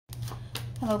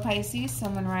Hello Pisces,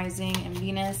 Sun, Moon, Rising, and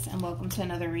Venus, and welcome to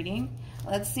another reading.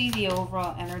 Let's see the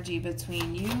overall energy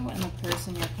between you and the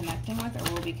person you're connecting with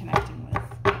or will be connecting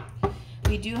with.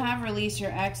 We do have release your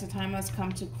ex, the time has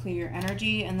come to clear your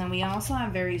energy, and then we also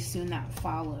have very soon that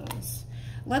follows.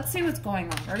 Let's see what's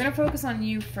going on. We're going to focus on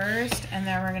you first, and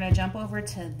then we're going to jump over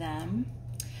to them.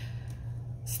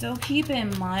 Still keep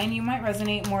in mind, you might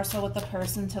resonate more so with the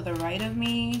person to the right of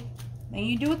me than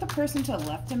you do with the person to the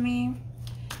left of me.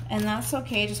 And that's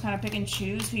okay, just kind of pick and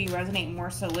choose who you resonate more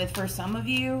so with. For some of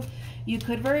you, you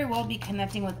could very well be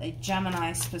connecting with a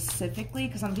Gemini specifically,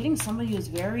 because I'm getting somebody who's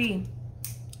very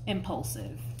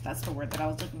impulsive. That's the word that I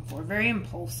was looking for. Very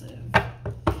impulsive.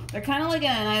 They're kind of like a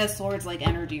Knight of Swords like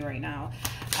energy right now.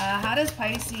 How does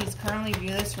Pisces currently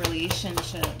view this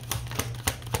relationship?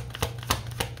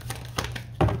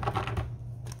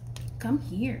 Come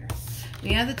here.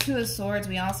 We have the Two of Swords.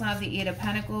 We also have the Eight of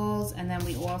Pentacles. And then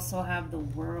we also have the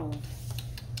World.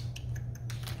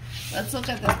 Let's look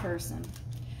at this person.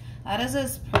 How does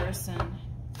this person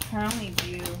currently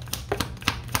view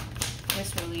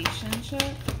this relationship?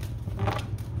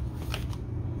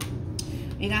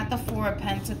 We got the Four of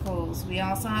Pentacles. We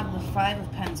also have the Five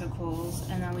of Pentacles.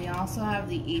 And then we also have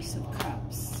the Ace of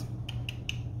Cups.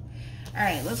 All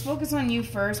right, let's focus on you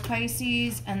first,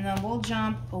 Pisces, and then we'll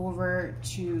jump over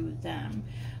to them.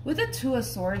 With the Two of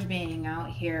Swords being out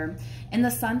here, in the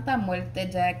Santa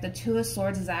Muerte deck, the Two of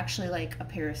Swords is actually like a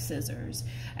pair of scissors.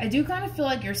 I do kind of feel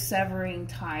like you're severing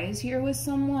ties here with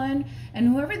someone, and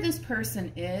whoever this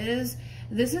person is,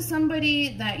 this is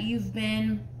somebody that you've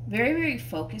been very, very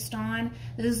focused on.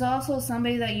 This is also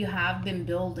somebody that you have been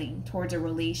building towards a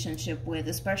relationship with,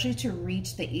 especially to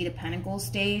reach the Eight of Pentacles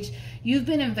stage. You've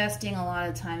been investing a lot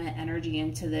of time and energy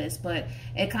into this, but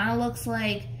it kind of looks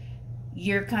like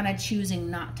you're kind of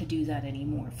choosing not to do that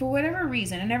anymore for whatever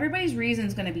reason, and everybody's reason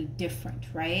is going to be different,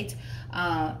 right?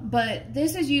 But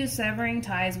this is you severing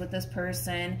ties with this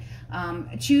person,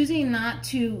 choosing not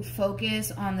to focus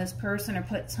on this person or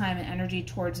put time and energy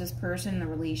towards this person and the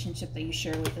relationship that you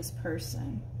share with this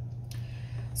person.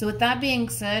 So with that being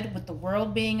said, with the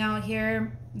World being out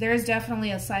here, there's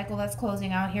definitely a cycle that's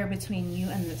closing out here between you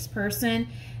and this person,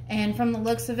 and from the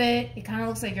looks of it, it kind of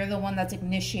looks like you're the one that's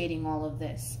initiating all of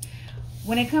this.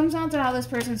 When it comes down to how this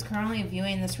person's currently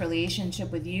viewing this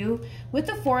relationship with you, with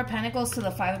the Four of Pentacles to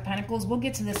the Five of Pentacles, we'll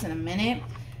get to this in a minute.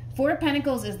 Four of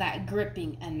Pentacles is that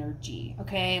gripping energy,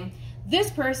 okay?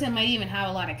 This person might even have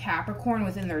a lot of Capricorn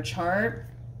within their chart,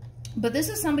 but this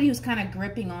is somebody who's kind of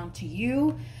gripping onto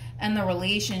you and the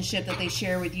relationship that they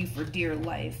share with you for dear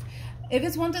life. If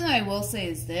it's one thing that I will say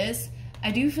is this,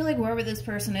 I do feel like whoever this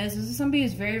person is, this is somebody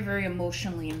who's very, very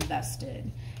emotionally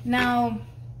invested. Now,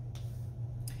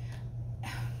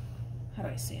 how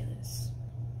do I say this?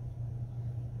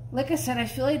 Like I said, I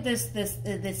feel like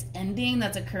this ending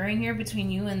that's occurring here between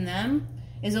you and them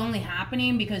is only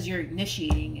happening because you're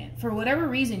initiating it. For whatever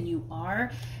reason you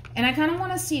are. And I kind of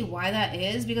want to see why that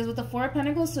is, because with the Four of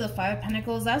Pentacles to the Five of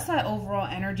Pentacles, that's that overall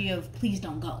energy of please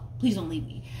don't go. Please don't leave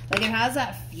me. Like it has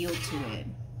that feel to it.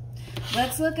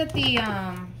 Let's look at the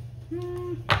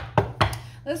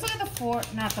let's look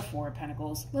at not the Four of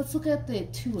Pentacles. Let's look at the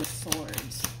Two of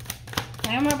Swords.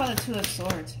 I remember about the Two of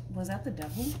Swords. Was that the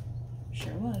devil?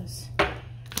 Sure was.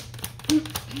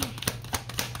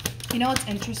 You know what's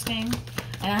interesting?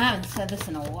 And I haven't said this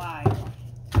in a while.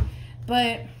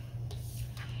 But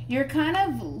you're kind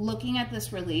of looking at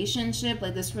this relationship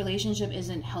like this relationship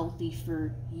isn't healthy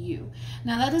for you.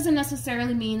 Now, that doesn't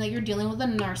necessarily mean that you're dealing with a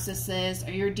narcissist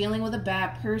or you're dealing with a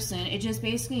bad person. It just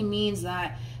basically means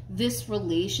that this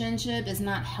relationship is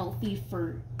not healthy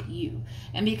for you.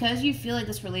 And because you feel like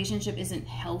this relationship isn't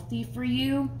healthy for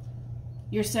you,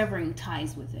 you're severing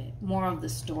ties with it. More of the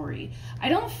story. I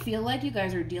don't feel like you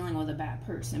guys are dealing with a bad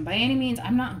person. By any means,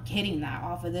 I'm not getting that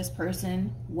off of this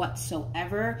person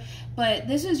whatsoever. But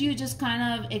this is you just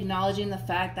kind of acknowledging the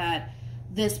fact that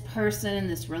this person in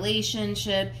this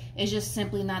relationship is just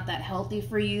simply not that healthy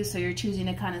for you. So you're choosing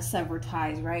to kind of sever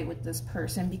ties, right, with this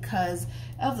person because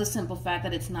of the simple fact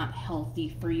that it's not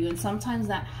healthy for you. And sometimes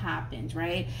that happens,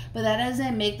 right? But that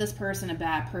doesn't make this person a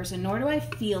bad person, nor do I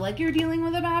feel like you're dealing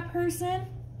with a bad person.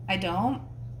 I don't.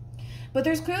 But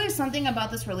there's clearly something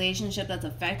about this relationship that's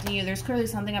affecting you. There's clearly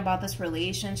something about this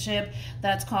relationship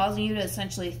that's causing you to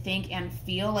essentially think and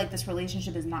feel like this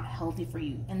relationship is not healthy for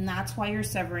you. And that's why you're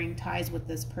severing ties with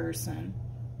this person.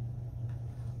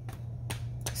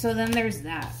 So then there's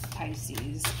that,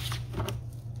 Pisces.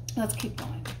 Let's keep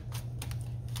going.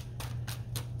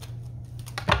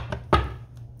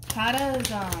 How does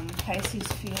Pisces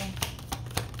feel?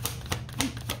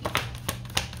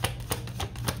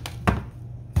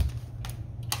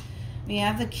 We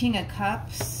have the King of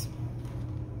Cups.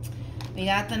 We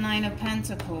got the Nine of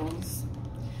Pentacles.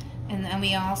 And then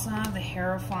we also have the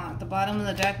Hierophant. At the bottom of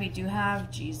the deck, we do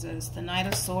have Jesus, the Knight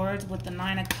of Swords with the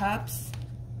Nine of Cups.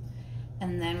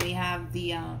 And then we have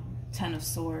the Ten of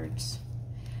Swords.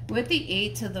 With the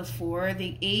 8 to the 4,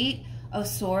 the 8 of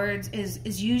Swords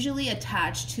is usually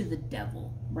attached to the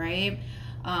devil, right?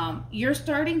 You're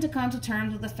starting to come to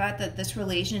terms with the fact that this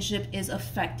relationship is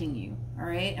affecting you, all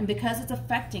right? And because it's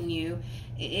affecting you,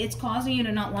 it's causing you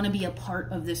to not want to be a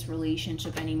part of this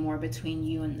relationship anymore between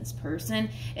you and this person.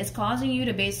 It's causing you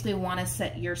to basically want to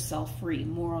set yourself free,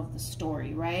 more of the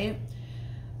story, right?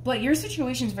 But your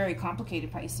situation is very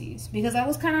complicated, Pisces, because I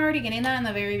was kind of already getting that in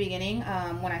the very beginning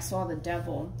when I saw the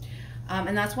devil.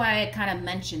 And that's why I kind of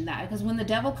mentioned that, because when the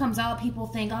devil comes out, people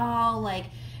think, oh, like,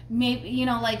 maybe, you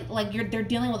know, they're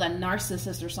dealing with a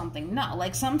narcissist or something. No,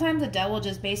 like sometimes the devil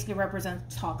just basically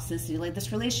represents toxicity. Like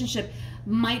this relationship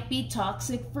might be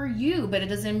toxic for you, but it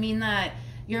doesn't mean that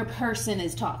your person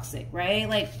is toxic, right?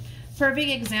 Like,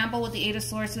 perfect example with the 8 of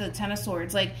Swords to the 10 of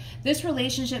Swords. Like, this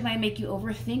relationship might make you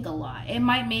overthink a lot. It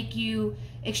might make you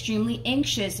extremely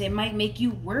anxious. It might make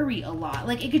you worry a lot.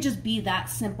 Like, it could just be that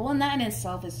simple, and that in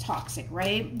itself is toxic,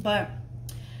 right? But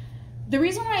the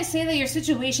reason why I say that your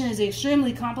situation is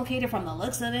extremely complicated from the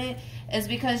looks of it is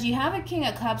because you have a King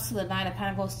of Cups to the 9 of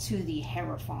Pentacles to the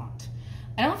Hierophant.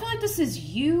 I don't feel like this is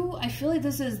you. I feel like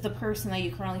this is the person that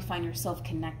you currently find yourself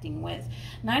connecting with.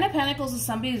 9 of Pentacles is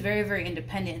somebody who's very, very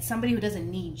independent. It's somebody who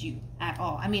doesn't need you at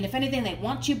all. I mean, if anything, they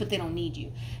want you, but they don't need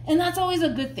you. And that's always a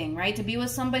good thing, right? To be with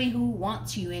somebody who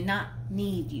wants you and not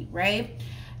need you, right?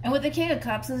 And with the King of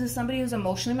Cups, this is somebody who's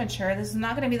emotionally mature. This is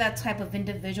not going to be that type of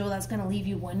individual that's going to leave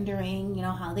you wondering, you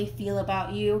know, how they feel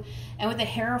about you. And with the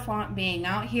Hierophant being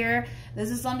out here, this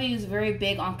is somebody who's very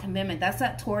big on commitment. That's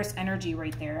that Taurus energy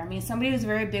right there. I mean, somebody who's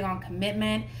very big on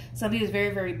commitment, somebody who's very,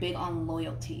 very big on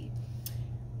loyalty.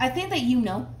 I think that you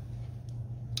know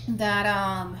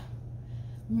that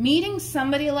meeting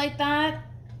somebody like that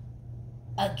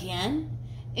again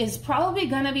is probably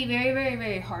going to be very, very,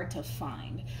 very hard to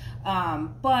find.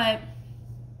 But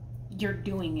you're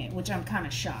doing it, which I'm kind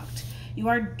of shocked. You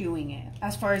are doing it.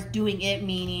 As far as doing it,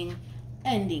 meaning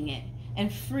ending it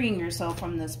and freeing yourself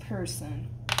from this person.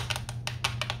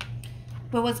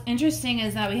 But what's interesting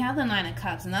is that we have the 9 of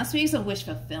Cups, and that speaks of wish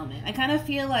fulfillment. I kind of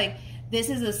feel like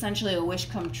this is essentially a wish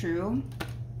come true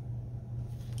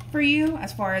for you,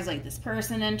 as far as like this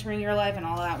person entering your life and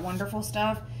all that wonderful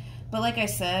stuff. But like I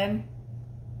said,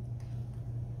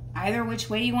 either which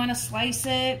way you want to slice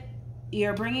it,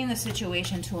 you're bringing the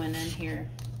situation to an end here.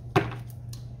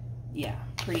 Yeah,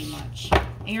 pretty much.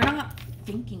 And you're not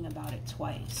thinking about it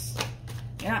twice.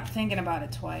 You're not thinking about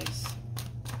it twice.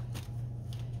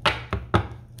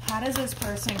 How does this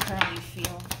person currently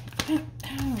feel?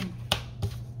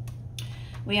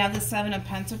 We have the 7 of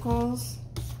Pentacles.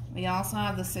 We also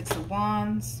have the 6 of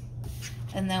Wands.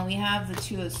 And then we have the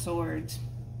 2 of Swords.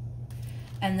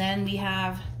 And then we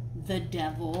have the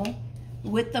Devil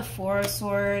with the 4 of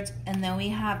Swords, and then we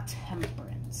have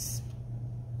Temperance.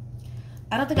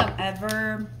 I don't think I've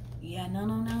ever, I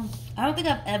don't think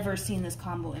I've ever seen this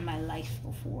combo in my life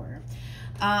before.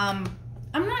 I'm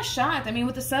not shocked. I mean,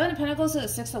 with the 7 of Pentacles to the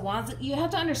 6 of Wands, you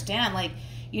have to understand, like,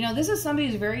 you know, this is somebody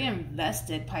who's very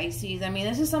invested, Pisces. I mean,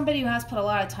 this is somebody who has put a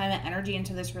lot of time and energy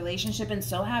into this relationship, and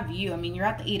so have you. I mean, you're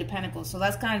at the 8 of Pentacles, so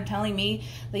that's kind of telling me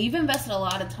that you've invested a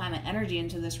lot of time and energy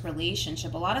into this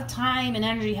relationship. A lot of time and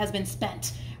energy has been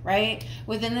spent, right,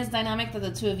 within this dynamic that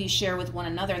the two of you share with one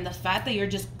another. And the fact that you're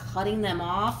just cutting them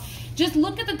off, just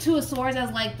look at the 2 of Swords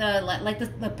as like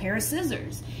the pair of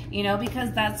scissors, you know,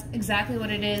 because that's exactly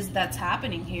what it is that's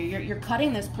happening here. You're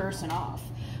cutting this person off.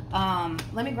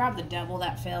 Let me grab the Devil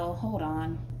that fell. Hold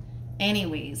on.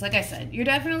 Anyways, like I said, you're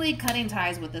definitely cutting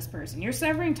ties with this person. You're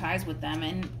severing ties with them.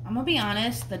 And I'm going to be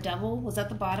honest, the Devil was at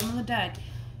the bottom of the deck.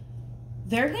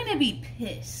 They're going to be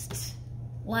pissed.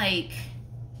 Like,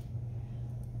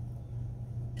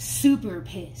 super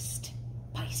pissed,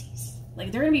 Pisces.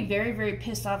 Like, they're going to be very, very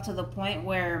pissed off to the point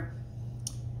where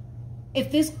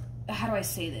if this, how do I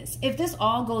say this? If this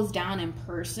all goes down in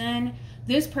person,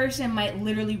 this person might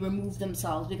literally remove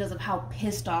themselves because of how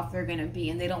pissed off they're going to be,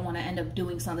 and they don't want to end up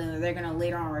doing something that they're going to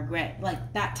later on regret.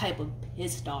 Like, that type of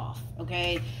pissed off,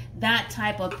 okay? That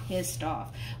type of pissed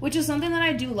off, which is something that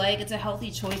I do like. It's a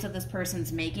healthy choice that this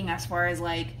person's making as far as,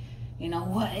 like, you know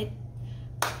what?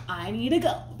 I need to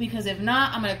go, because if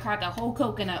not, I'm going to crack a whole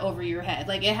coconut over your head.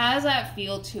 Like, it has that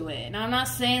feel to it. Now, I'm not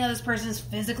saying that this person is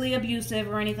physically abusive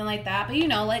or anything like that, but, you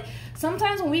know, like,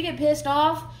 sometimes when we get pissed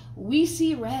off, we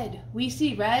see red. We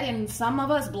see red, and some of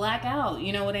us black out.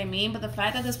 You know what I mean? But the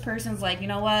fact that this person's like, you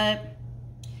know what?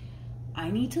 I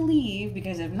need to leave,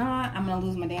 because if not, I'm going to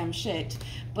lose my damn shit.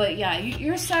 But yeah,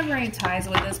 you're severing ties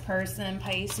with this person,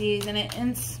 Pisces,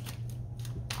 and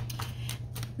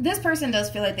this person does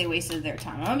feel like they wasted their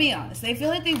time. I'm going to be honest. They feel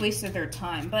like they wasted their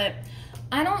time, but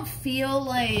I don't feel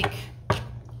like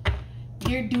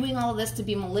you're doing all this to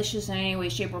be malicious in any way,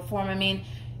 shape, or form. I mean,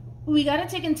 we got to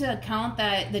take into account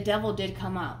that the devil did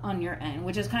come out on your end,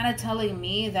 which is kind of telling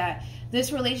me that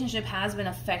this relationship has been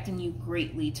affecting you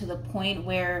greatly, to the point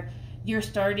where you're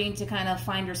starting to kind of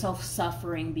find yourself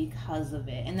suffering because of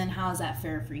it. And then how is that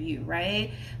fair for you,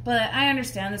 right? But I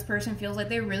understand this person feels like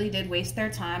they really did waste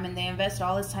their time, and they invested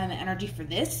all this time and energy for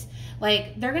this.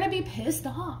 Like, they're going to be pissed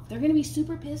off. They're going to be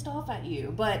super pissed off at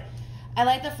you. But I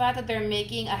like the fact that they're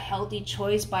making a healthy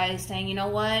choice by saying, you know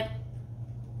what?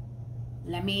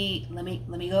 Let me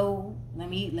go,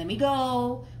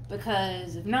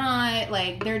 because if not,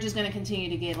 like, they're just going to continue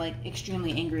to get, like,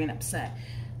 extremely angry and upset.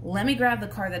 Let me grab the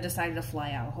card that decided to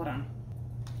fly out. Hold on.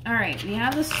 All right, we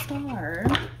have the Star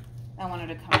that wanted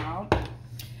to come out.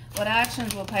 What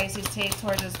actions will Pisces take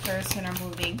towards this person or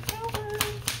moving forward?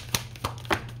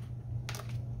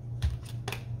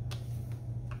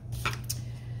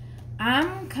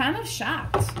 I'm kind of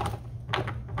shocked.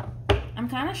 I'm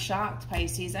kind of shocked,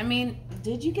 Pisces. I mean,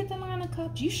 did you get the Nine of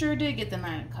Cups? You sure did get the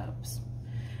Nine of Cups.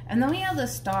 And then we have the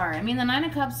Star. I mean, the Nine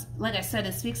of Cups, like I said,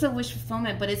 it speaks of wish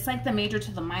fulfillment, but it's like the major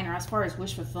to the minor as far as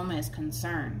wish fulfillment is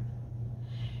concerned.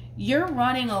 You're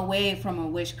running away from a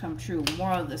wish come true.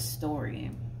 More of the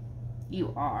story.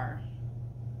 You are.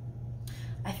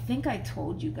 I think I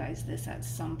told you guys this at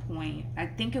some point. I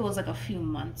think it was like a few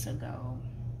months ago.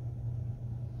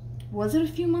 Was it a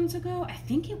few months ago? I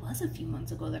think it was a few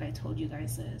months ago that I told you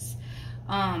guys this.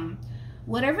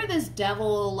 Whatever this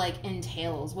devil like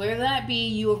entails, whether that be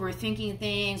you overthinking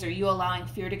things or you allowing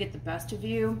fear to get the best of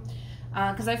you,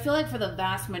 because I feel like for the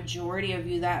vast majority of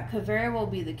you that could very well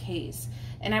be the case.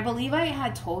 And I believe I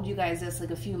had told you guys this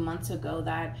like a few months ago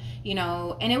that, you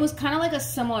know, and it was kind of like a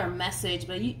similar message,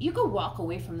 but you could walk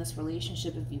away from this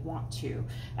relationship if you want to.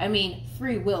 I mean,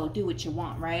 free will, do what you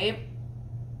want, right?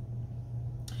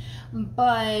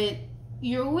 But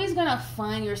you're always going to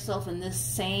find yourself in this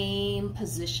same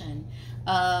position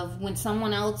of when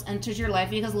someone else enters your life,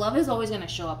 because love is always going to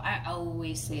show up. I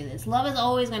always say this. Love is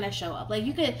always going to show up. Like,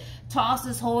 you could toss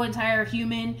this whole entire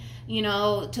human, you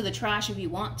know, to the trash if you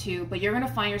want to, but you're going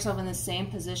to find yourself in the same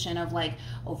position of like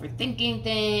overthinking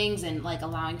things and like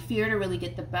allowing fear to really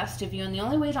get the best of you. And the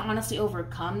only way to honestly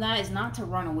overcome that is not to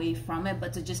run away from it,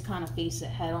 but to just kind of face it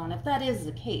head on, if that is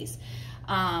the case.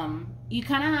 You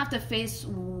kind of have to face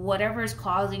whatever is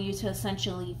causing you to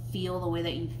essentially feel the way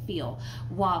that you feel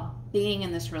while being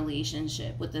in this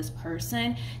relationship with this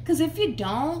person. Because if you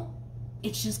don't,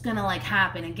 it's just gonna like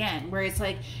happen again, where it's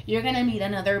like you're gonna meet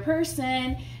another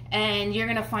person and you're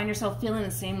gonna find yourself feeling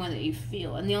the same way that you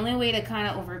feel. And the only way to kind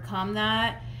of overcome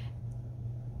that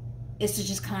is to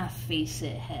just kind of face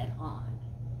it head on.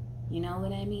 You know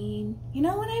what I mean? You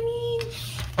know what I mean?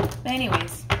 But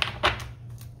anyways,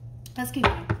 let's keep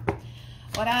going.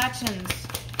 What actions?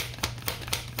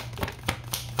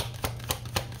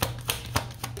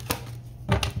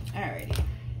 Alrighty.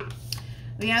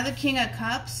 We have the King of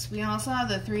Cups. We also have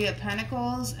the Three of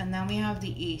Pentacles. And then we have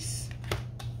the Ace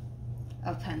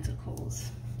of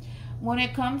Pentacles. When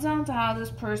it comes down to how this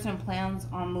person plans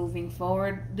on moving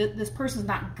forward, this person's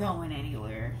not going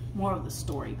anywhere. More of the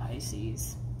story,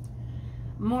 Pisces.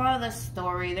 More of the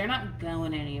story. They're not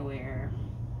going anywhere.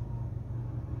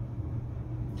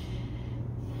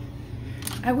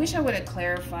 I wish I would have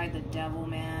clarified the devil,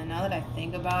 man, now that I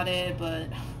think about it, but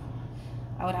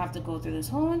I would have to go through this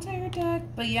whole entire deck.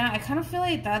 But yeah, I kind of feel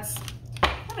like that's...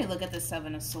 Let me look at the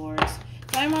Seven of Swords.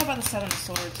 Tell me more about the Seven of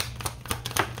Swords.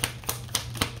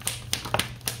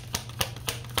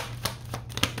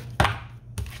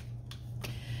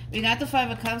 We got the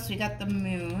Five of Cups, we got the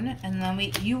Moon, and then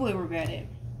you will regret it.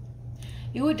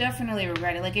 You would definitely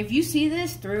regret it. Like, if you see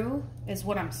this through, is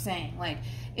what I'm saying. Like,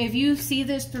 if you see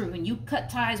this through and you cut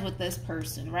ties with this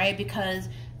person, right? Because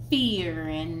fear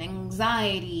and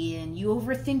anxiety and you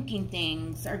overthinking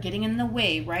things are getting in the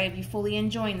way, right? If you fully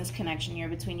enjoying this connection here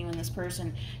between you and this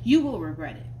person, you will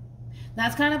regret it.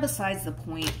 That's kind of besides the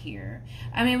point here.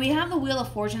 I mean, we have the Wheel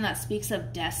of Fortune that speaks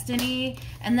of destiny,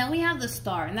 and then we have the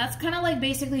Star, and that's kind of like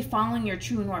basically following your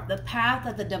true north, the path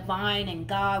that the divine and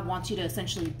God wants you to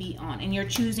essentially be on, and you're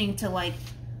choosing to like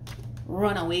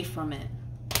run away from it,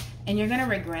 and you're gonna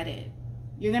regret it.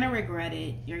 You're gonna regret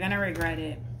it. You're gonna regret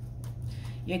it.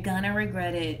 You're gonna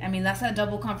regret it. I mean, that's that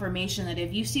double confirmation that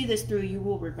if you see this through, you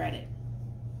will regret it.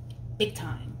 Big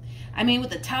time. I mean, with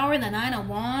the Tower and the Nine of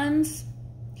Wands,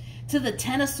 to the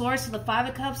Ten of Swords, to the Five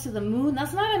of Cups, to the Moon,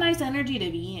 that's not a nice energy to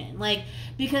be in. Like,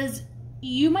 because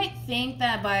you might think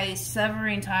that by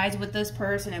severing ties with this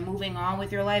person and moving on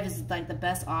with your life is like the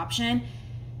best option.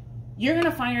 You're going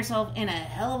to find yourself in a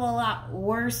hell of a lot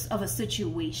worse of a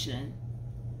situation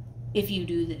if you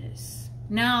do this.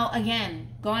 Now, again,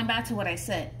 going back to what I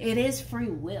said, it is free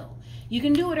will. You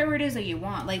can do whatever it is that you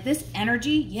want. Like this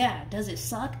energy, yeah. Does it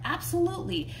suck?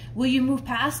 Absolutely. Will you move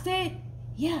past it?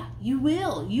 Yeah, you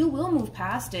will. You will move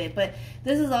past it. But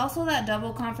this is also that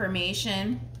double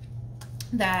confirmation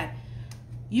that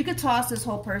you could toss this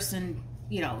whole person,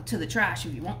 you know, to the trash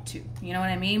if you want to. You know what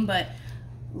I mean? But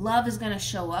love is going to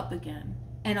show up again.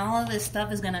 And all of this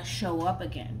stuff is going to show up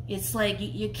again. It's like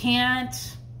you can't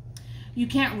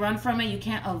run from it. You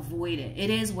can't avoid it. It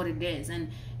is what it is.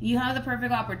 And you have the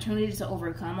perfect opportunity to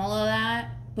overcome all of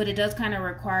that. But it does kind of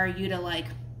require you to like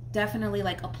definitely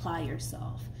like apply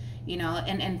yourself, you know,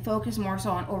 and focus more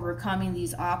so on overcoming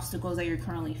these obstacles that you're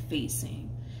currently facing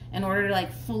in order to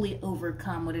like fully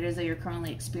overcome what it is that you're currently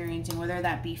experiencing, whether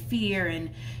that be fear and,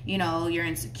 you know, your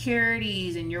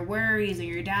insecurities and your worries and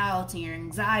your doubts and your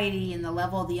anxiety and the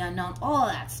level of the unknown, all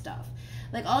of that stuff.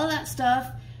 Like all of that stuff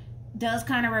does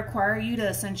kind of require you to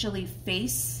essentially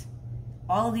face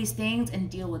all of these things and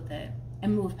deal with it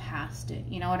and move past it.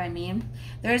 You know what I mean?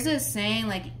 There's this saying,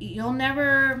 like, you'll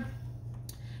never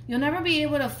be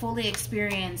able to fully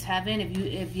experience heaven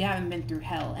if you haven't been through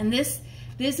hell. And this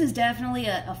is definitely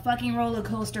a fucking roller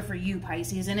coaster for you,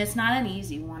 Pisces. And it's not an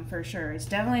easy one for sure. It's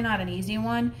definitely not an easy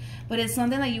one, but it's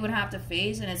something that you would have to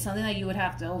face, and it's something that you would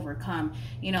have to overcome.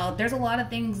 You know, there's a lot of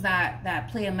things that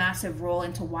play a massive role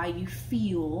into why you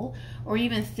feel or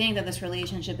even think that this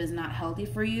relationship is not healthy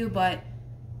for you. But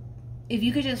if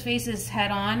you could just face this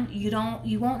head on,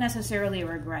 you won't necessarily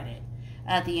regret it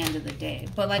at the end of the day.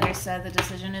 But like I said, the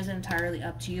decision is entirely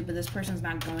up to you, but this person's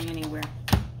not going anywhere.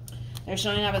 They're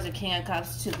showing up as a King of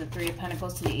Cups to the Three of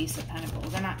Pentacles to the Ace of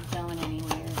Pentacles. They're not going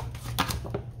anywhere.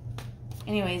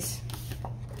 Anyways,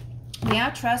 we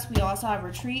have trust. We also have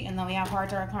retreat. And then we have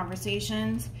heart-to-heart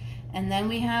conversations. And then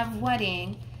we have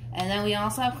wedding. And then we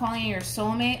also have calling your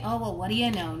soulmate. Oh, well, what do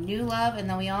you know? New love. And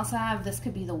then we also have this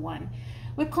could be the one.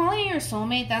 With calling your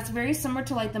soulmate, that's very similar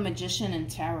to like the Magician in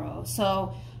Tarot.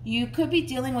 So you could be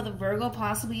dealing with a Virgo,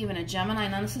 possibly even a Gemini,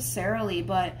 not necessarily,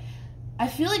 but I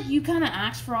feel like you kind of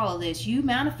asked for all of this. You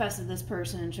manifested this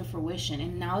person into fruition,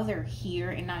 and now they're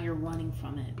here, and now you're running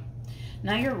from it.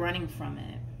 Now you're running from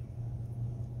it.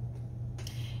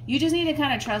 You just need to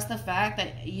kind of trust the fact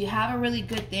that you have a really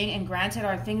good thing, and granted,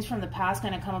 are things from the past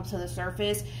going to come up to the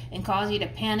surface and cause you to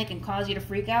panic and cause you to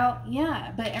freak out?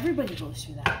 Yeah, but everybody goes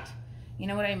through that. You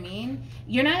know what I mean?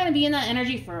 You're not going to be in that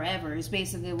energy forever is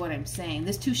basically what I'm saying.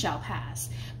 This too shall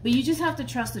pass. But you just have to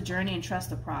trust the journey and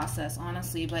trust the process,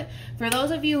 honestly. But for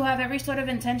those of you who have every sort of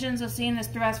intentions of seeing this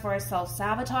through as far as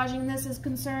self-sabotaging this is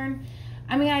concerned,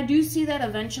 I mean, I do see that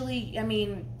eventually, I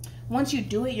mean, once you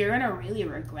do it, you're going to really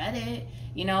regret it,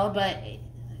 you know, but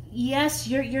yes,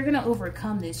 you're going to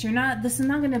overcome this. This is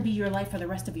not going to be your life for the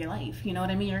rest of your life. You know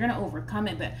what I mean? You're going to overcome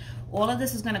it, but all of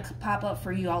this is going to pop up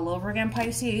for you all over again,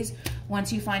 Pisces,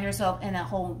 once you find yourself in a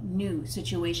whole new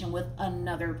situation with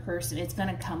another person. It's going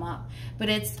to come up, but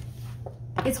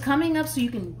it's coming up so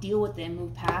you can deal with it and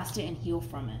move past it and heal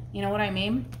from it. You know what I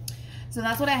mean? So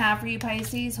that's what I have for you,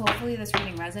 Pisces. Hopefully this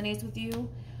reading resonates with you.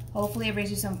 Hopefully it brings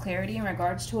you some clarity in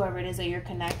regards to whoever it is that you're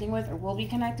connecting with or will be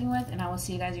connecting with. And I will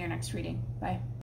see you guys in your next reading. Bye.